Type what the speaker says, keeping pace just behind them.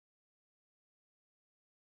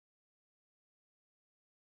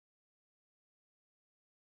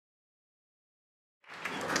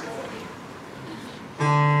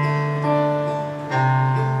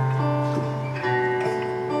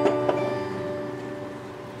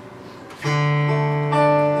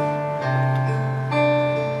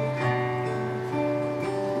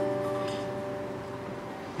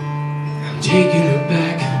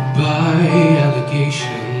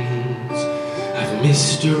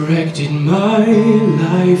resurrected my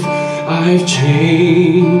life. I've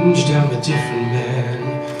changed, I'm a different man.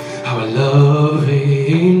 Our love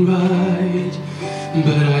ain't right,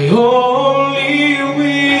 but I only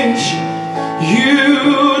wish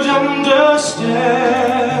you'd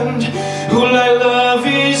understand. All I love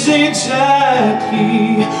is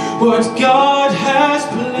exactly what God has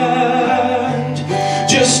planned.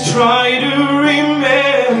 Just try to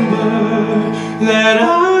remember that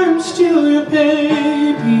I'm still your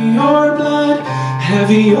baby, your blood, have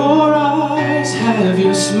your eyes, have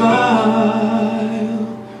your smile.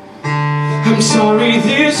 I'm sorry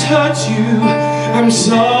this hurts you, I'm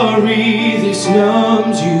sorry this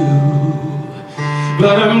numbs you,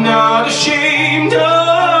 but I'm not ashamed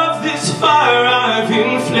of this fire I've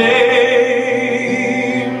inflamed.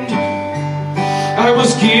 I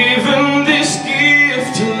was given this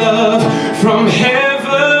gift of love from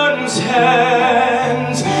heaven's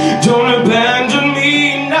hands. Don't abandon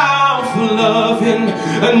me now for loving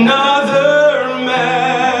another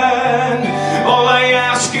man. All I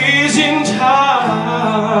ask is in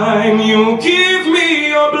time you'll give me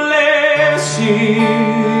your blessing.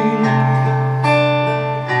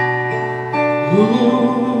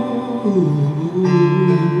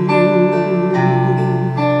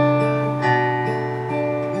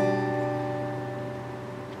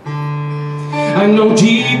 I know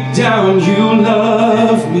deep down you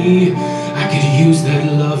love me. I could use that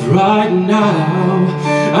love right now.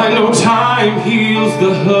 I know time heals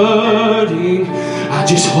the hurting. I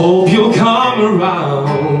just hope you'll come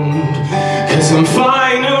around, 'cause I'm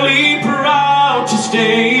finally proud to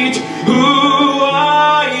state who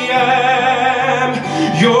I am.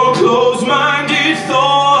 Your closed-minded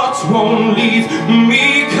thoughts won't leave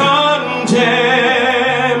me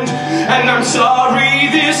condemned. And I'm sorry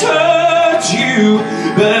this hurts you,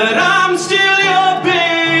 but I'm still your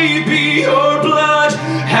baby, your blood,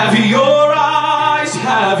 have your eyes,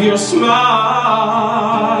 have your smile.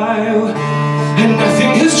 And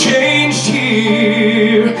nothing has changed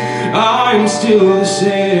here, I'm still the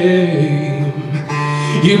same.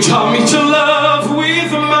 You taught me to love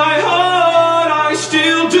with my heart, I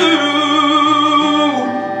still do.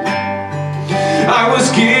 I was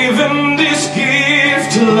given this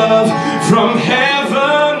gift of love from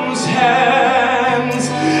heaven's hands,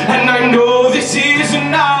 and I know this is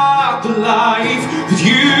not the life that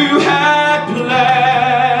you had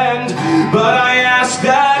planned, but I ask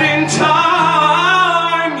that in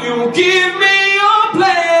time you'll give me your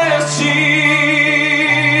blessing.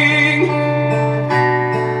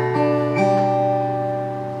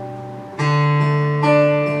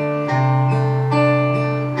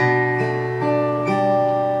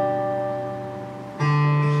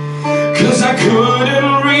 'Cause I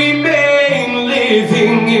couldn't remain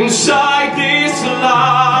living inside this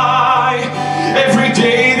lie. Every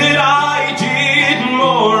day that I did,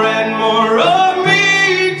 more and more of me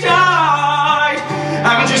died.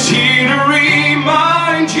 I'm just here to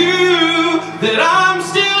remind you that I'm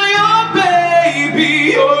still your baby,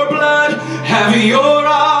 your blood, have your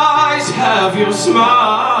eyes, have your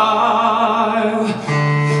smile.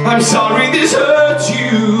 I'm sorry this hurts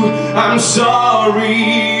you, I'm sorry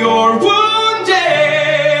you're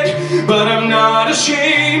wounded, but I'm not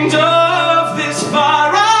ashamed of this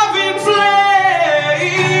fire I've inflamed.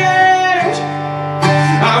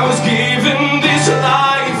 I was given this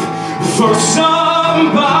life for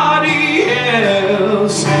somebody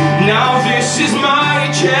else. Now this is my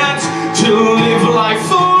chance to live life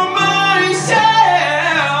for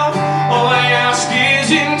myself. All I ask is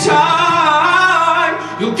in time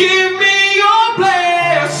you'll give me your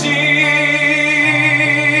blessing.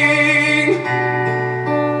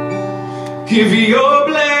 Give your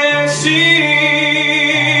blessing,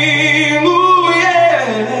 ooh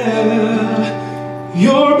yeah,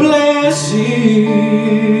 your blessing,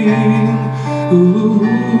 ooh.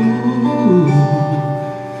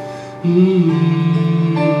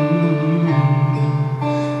 Mm-hmm.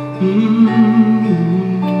 Mm-hmm.